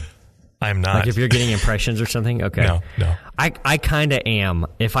 Lance? I'm not. Like if you're getting impressions or something? Okay. No. I kind of am.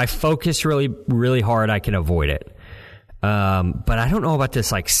 If I focus really, really hard, I can avoid it. But I don't know about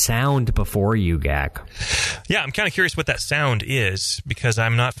this like sound before you gag. Yeah, I'm kind of curious what that sound is because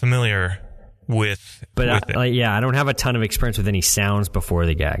I'm not familiar with it. I don't have a ton of experience with any sounds before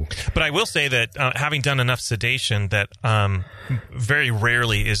the gag. But I will say that having done enough sedation that very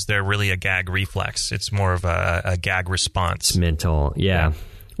rarely is there really a gag reflex. It's more of a gag response. It's mental, yeah.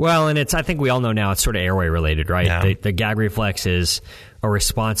 Well, and I think we all know now it's sort of airway related, right? Yeah. The gag reflex is a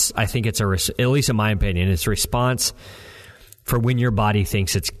response. I think it's at least in my opinion, it's a response for when your body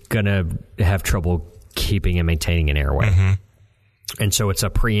thinks it's going to have trouble keeping and maintaining an airway. Mm-hmm. And so it's a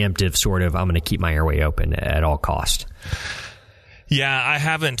preemptive sort of, I'm going to keep my airway open at all cost. Yeah, I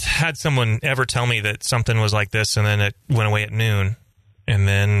haven't had someone ever tell me that something was like this and then it went away at noon. And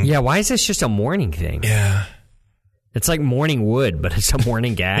then... Yeah, why is this just a morning thing? Yeah. It's like morning wood, but it's a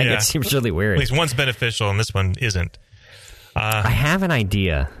morning gag. Yeah. It seems really weird. At least one's beneficial and this one isn't. I have an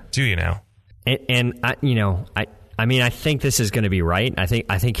idea. Do you now? And I think this is going to be right. I think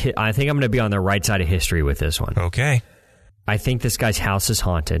I'm going to be on the right side of history with this one. Okay. I think this guy's house is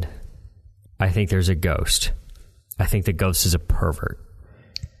haunted. I think there's a ghost. I think the ghost is a pervert.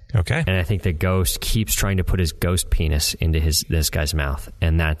 Okay. And I think the ghost keeps trying to put his ghost penis into this guy's mouth.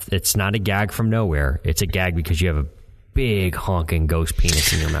 And that it's not a gag from nowhere. It's a gag because you have a big honking ghost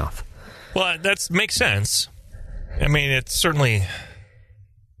penis in your mouth. Well, that makes sense. I mean, it certainly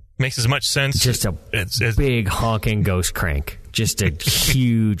makes as much sense. Just a big honking ghost crank. Just a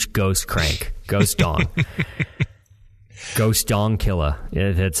huge ghost crank. Ghost dong. Ghost Dong Killer.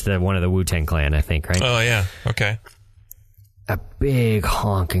 Yeah, that's one of the Wu-Tang Clan, I think, right? Oh, yeah. Okay. A big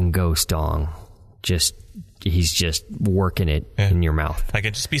honking ghost dong. He's just working it in your mouth. I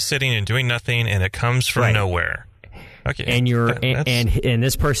could just be sitting and doing nothing, and it comes from nowhere. Okay. And and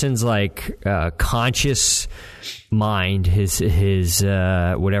this person's like conscious mind, his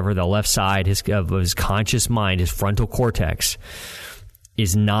whatever the left side of his conscious mind, his frontal cortex,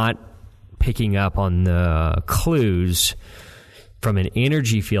 is not picking up on the clues from an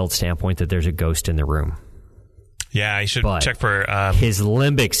energy field standpoint that there's a ghost in the room. Yeah, you should check for... his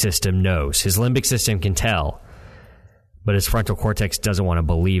limbic system knows. His limbic system can tell, but his frontal cortex doesn't want to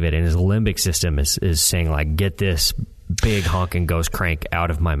believe it, and his limbic system is saying, like, get this big honking ghost crank out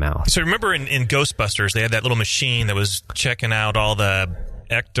of my mouth. So remember in Ghostbusters, they had that little machine that was checking out all the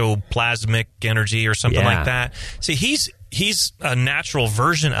ectoplasmic energy or something like that. See, he's a natural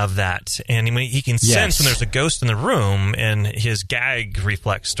version of that, and he can sense when there's a ghost in the room, and his gag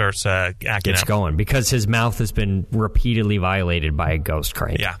reflex starts acting up. Going because his mouth has been repeatedly violated by a ghost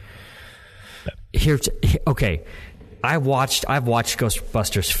crank. Yeah. Okay. I've watched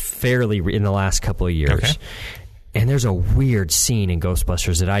Ghostbusters fairly in the last couple of years, and there's a weird scene in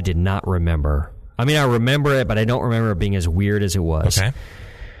Ghostbusters that I did not remember. I mean, I remember it, but I don't remember it being as weird as it was. Okay.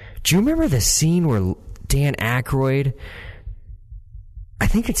 Do you remember the scene where Dan Aykroyd, I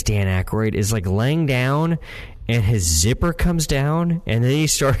think it's Dan Aykroyd, is like laying down and his zipper comes down and then he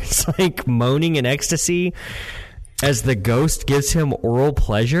starts like moaning in ecstasy as the ghost gives him oral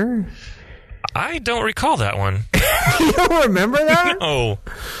pleasure? I don't recall that one. You don't remember that? No.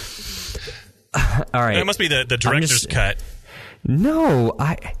 All right. That must be the director's cut. No.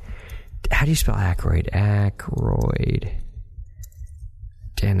 How do you spell Aykroyd? Aykroyd.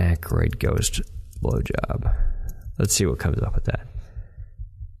 Dan Aykroyd ghost blowjob. Let's see what comes up with that.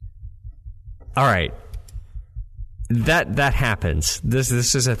 All right. That happens. This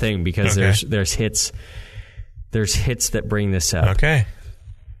is a thing because there's hits that bring this up. Okay.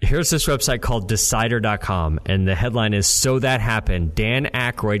 Here's this website called Decider.com, and the headline is, "So That Happened. Dan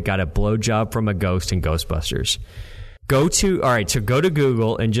Aykroyd got a blowjob from a ghost in Ghostbusters." Go to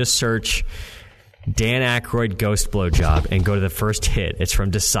Google and just search Dan Aykroyd ghost blowjob and go to the first hit. It's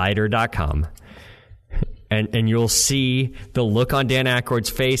from Decider.com. And you'll see the look on Dan Aykroyd's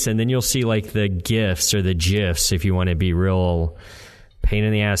face, and then you'll see like the GIFs or the GIFs, if you want to be real pain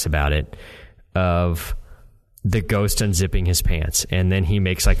in the ass about it, of the ghost unzipping his pants, and then he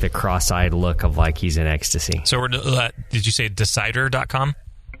makes like the cross-eyed look of like he's in ecstasy. So did you say Decider.com?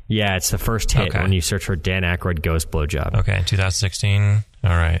 Yeah, it's the first hit when you search for Dan Aykroyd ghost blowjob. Okay, 2016. All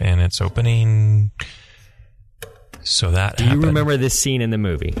right, and it's opening. So that Do you remember this scene in the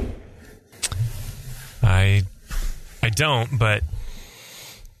movie? I don't, but...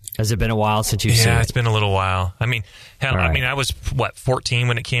 Has it been a while since you've seen it? Yeah, it's been a little while. I mean, hell, right. I mean, I was, 14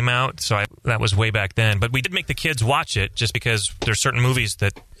 when it came out, so that was way back then. But we did make the kids watch it just because there's certain movies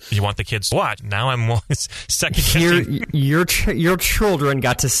that you want the kids to watch. Now I'm second guessing. Your children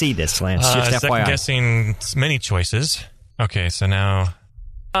got to see this, Lance. Just FYI. Second guessing many choices. Okay, so now...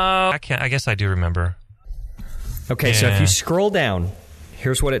 I guess I do remember. Okay, so if you scroll down,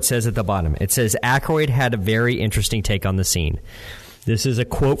 here's what it says at the bottom. It says, Aykroyd had a very interesting take on the scene. This is a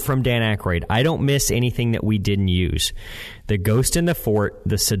quote from Dan Aykroyd. I don't miss anything that we didn't use. The ghost in the fort,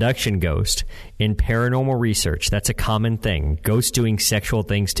 the seduction ghost, in paranormal research, that's a common thing. Ghosts doing sexual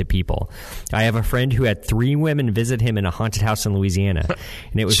things to people. I have a friend who had 3 women visit him in a haunted house in Louisiana,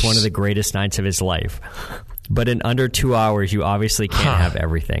 and it was one of the greatest nights of his life. But in under 2 hours, you obviously can't have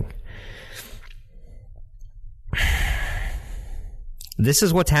everything. This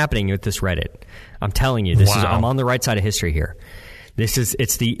is what's happening with this Reddit. I'm telling you, I'm on the right side of history here.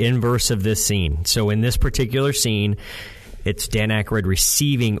 It's the inverse of this scene. So in this particular scene, it's Dan Aykroyd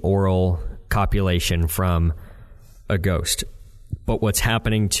receiving oral copulation from a ghost. But what's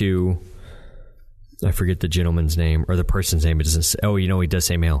happening to, I forget the gentleman's name or the person's name. It doesn't say, he does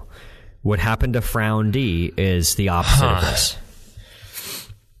say male. What happened to Frown D is the opposite of this.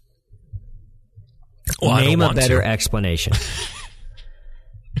 Well, Name a better explanation.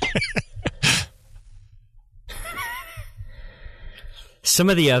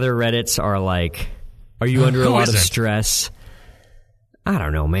 Some of the other Reddits are like, are you under a lot of stress? I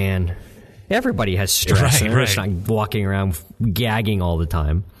don't know, man. Everybody has stress. They're just not walking around gagging all the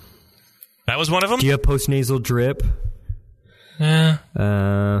time. That was one of them? Do you have postnasal drip? Yeah.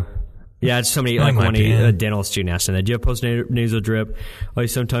 Yeah, it's somebody, like one a dental student asked him that. Do you have postnasal drip? I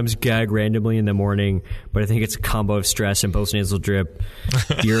sometimes gag randomly in the morning, but I think it's a combo of stress and postnasal drip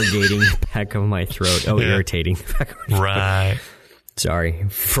irrigating the back of my throat. Irritating the back of my throat. Right. Sorry,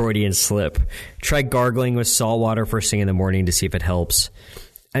 Freudian slip. Try gargling with salt water first thing in the morning to see if it helps.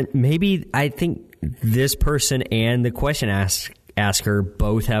 And maybe I think this person and the question asker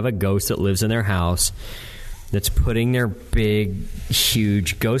both have a ghost that lives in their house that's putting their big,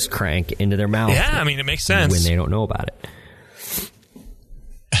 huge ghost crank into their mouth. Yeah, I mean, it makes sense. When they don't know about it.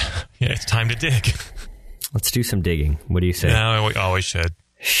 Yeah, it's time to dig. Let's do some digging. What do you say? No, we always should.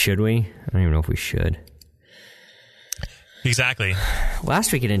 Should we? I don't even know if we should. Exactly.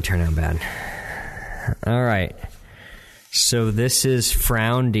 Last week it didn't turn out bad. All right. So this is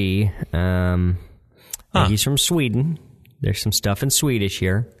Frown D. He's from Sweden. There's some stuff in Swedish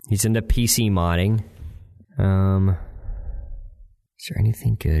here. He's into PC modding. Is there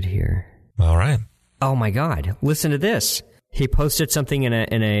anything good here? All right. Oh my God! Listen to this. He posted something in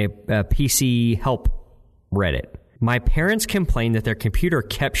a PC help Reddit. My parents complained that their computer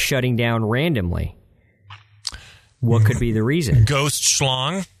kept shutting down randomly. What could be the reason? Ghost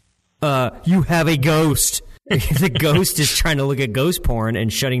schlong? You have a ghost. The ghost is trying to look at ghost porn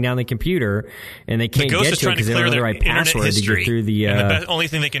and shutting down the compitter, and they can't get to it because they don't know the right password to get through the... and the only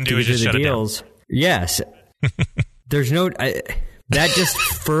thing they can do is just shut it down. Yes. There's no... that just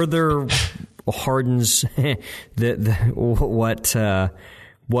further hardens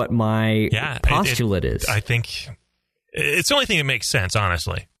what my postulate is. I think it's the only thing that makes sense,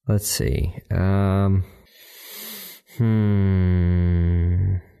 honestly. Let's see.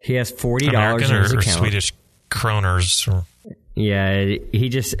 He has $40 American in his or account. Swedish kroners. Yeah, he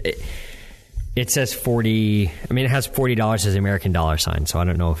just... It says 40... I mean, it has $40 as American dollar sign, so I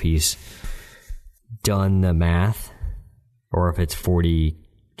don't know if he's done the math or if it's 40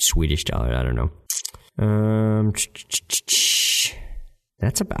 Swedish dollars. I don't know.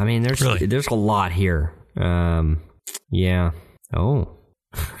 That's about... I mean, there's a lot here. Yeah. Oh.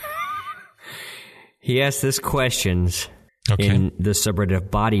 He asked this questions in the subreddit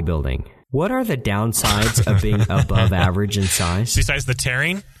of bodybuilding. What are the downsides of being above average in size? Besides the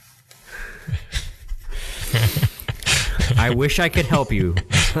tearing? I wish I could help you,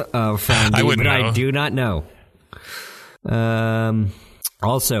 Frandy, but know. I do not know.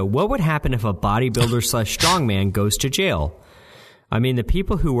 Also, what would happen if a bodybuilder / strongman goes to jail? I mean, the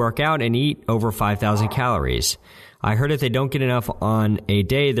people who work out and eat over 5,000 calories. I heard if they don't get enough on a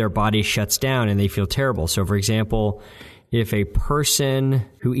day, their body shuts down and they feel terrible. So, for example, if a person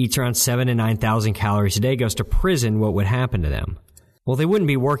who eats around 7,000 to 9,000 calories a day goes to prison, what would happen to them? Well, they wouldn't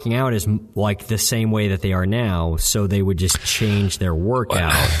be working out as like the same way that they are now, so they would just change their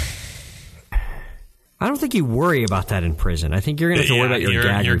workout. I don't think you worry about that in prison. I think you're going to have to worry about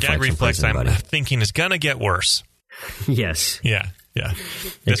your gag reflex. I'm thinking is going to get worse. Yes. Yeah.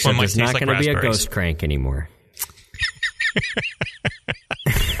 This one might taste like raspberries. It's not going to be a ghost crank anymore.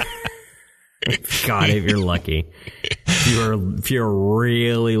 God, if you're lucky. If you're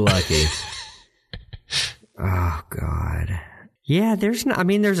really lucky. Oh, God. Yeah, there's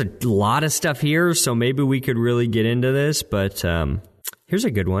a lot of stuff here, so maybe we could really get into this, but here's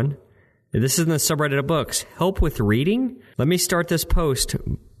a good one. This is in the subreddit of books. Help with reading? Let me start this post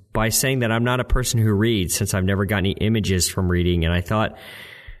by saying that I'm not a person who reads, since I've never got any images from reading, and I thought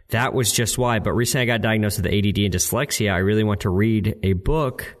that was just why. But recently I got diagnosed with ADD and dyslexia. I really want to read a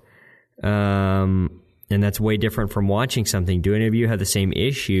book, and that's way different from watching something. Do any of you have the same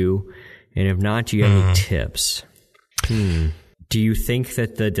issue? And if not, do you have any tips? Do you think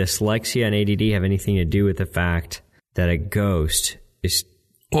that the dyslexia and ADD have anything to do with the fact that a ghost is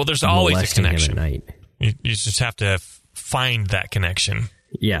there's always a connection. Him at night? You just have to find that connection.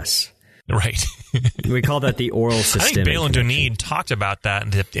 Yes. Right. We call that the oral systemic. I think Bale and Dunede talked about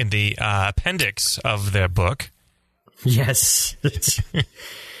that in the appendix of their book. Yes.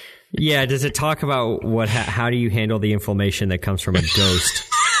 Yeah. Does it talk about how do you handle the inflammation that comes from a ghost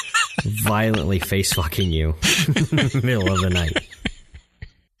violently face fucking you in the middle of the night?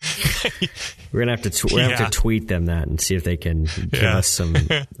 We're gonna have to tweet them that and see if they can give us some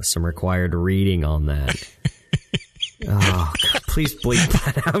required reading on that. Oh, God, please bleep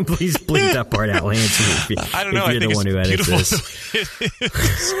that out. Please bleep that part out, Lance. I don't know. If you're the one who edits this.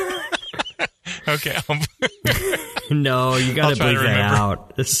 Okay. No, you got to bleep that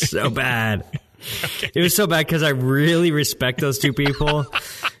out. It's so bad. Okay. It was so bad because I really respect those two people,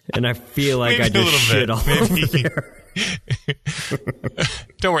 and I feel like I just shit all over there.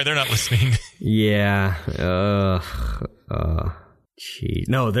 Don't worry, they're not listening. Yeah. Jeez.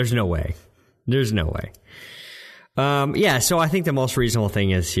 No, there's no way. There's no way. Yeah, so I think the most reasonable thing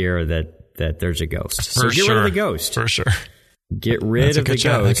is here that there's a ghost. So get rid of the ghost. For sure. Get rid of the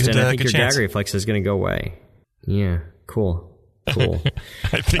ghost, and I think your gag reflex is going to go away. Yeah, cool.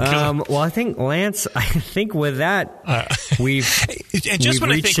 I think Lance, with that, we've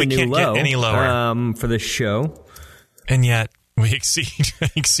reached a new low any lower. For the show. And yet, we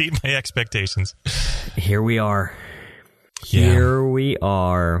exceed my expectations. Here we are. Here we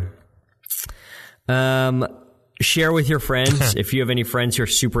are. Share with your friends if you have any friends who are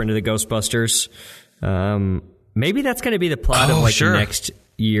super into the Ghostbusters. Maybe that's going to be the plot of next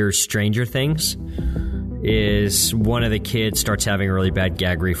year's Stranger Things. Is one of the kids starts having a really bad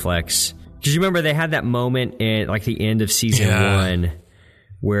gag reflex. Because you remember they had that moment in the end of season 1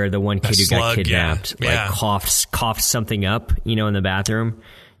 where the one kid who got kidnapped coughed something up, in the bathroom.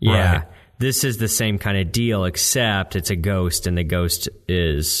 Yeah, right. This is the same kind of deal, except it's a ghost, and the ghost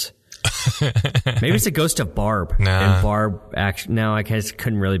is. Maybe it's a ghost of Barb. Nah. And Barb I guess it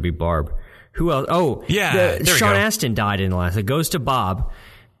couldn't really be Barb. Who else? Oh, Sean Astin died in the last. The ghost of Bob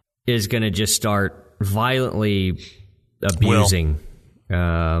is going to just start violently abusing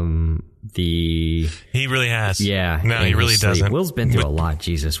He really has. Yeah. No, he really doesn't. Will's been through a lot,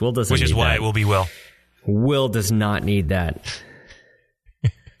 Jesus. Will doesn't need that. Which is why it will be Will. Will does not need that.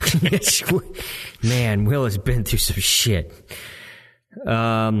 Man, Will has been through some shit.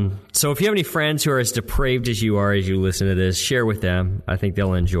 So if you have any friends who are as depraved as you are as you listen to this, share with them. I think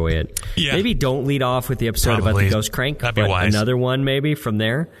they'll enjoy it. Yeah. Maybe don't lead off with the episode about the ghost crank, but another one maybe from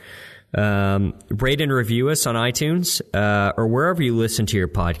there. Rate and review us on iTunes or wherever you listen to your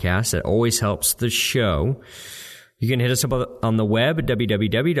podcast. That always helps the show. You can hit us up on the web at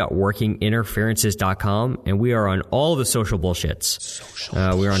www.workinginterferences.com, and we are on all the social bullshits.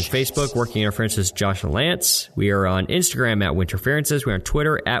 We are on Facebook, Working Interferences, Josh and Lance. We are on Instagram at Winterferences. We're on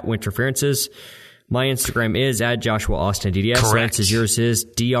Twitter at Winterferences. My Instagram is at Joshua Austin DDS. Correct. Lance's yours is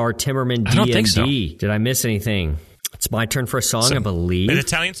DR Timmerman DMD. I don't think so. Did I miss anything? It's my turn for a song, I believe. An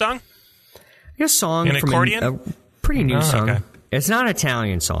Italian song? I guess a song an from accordion? a pretty new song. Okay. It's not an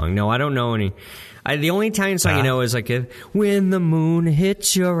Italian song. No, I don't know any. The only Italian song I know is when the moon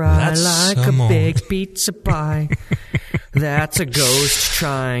hits your eye like a big pizza pie. That's a ghost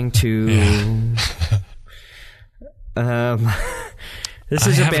trying to. This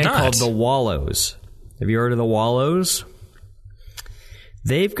is a band called The Wallows. Have you heard of The Wallows?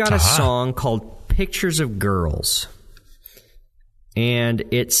 They've got a song called Pictures of Girls. And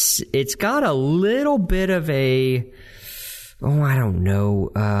it's got a little bit of a, I don't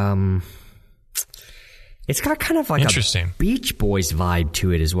know. It's got kind of like a Beach Boys vibe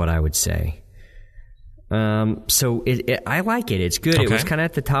to it, is what I would say. So I like it. It's good. Okay. It was kind of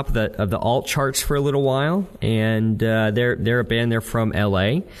at the top of the alt charts for a little while, and they're a band. They're from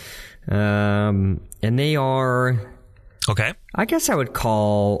LA, and they are okay. I guess I would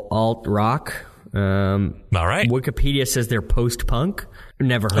call alt rock. All right. Wikipedia says they're post punk.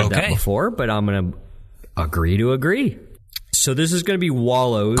 Never heard that before, but I'm gonna agree to agree. So this is going to be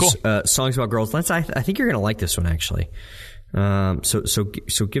Wallows, cool. Songs About Girls. I think you're going to like this one actually.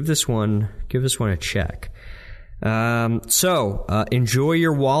 So give this one a check. Enjoy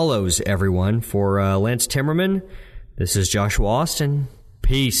your Wallows, everyone. For Lance Timmerman, this is Joshua Austin.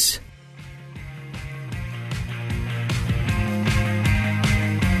 Peace.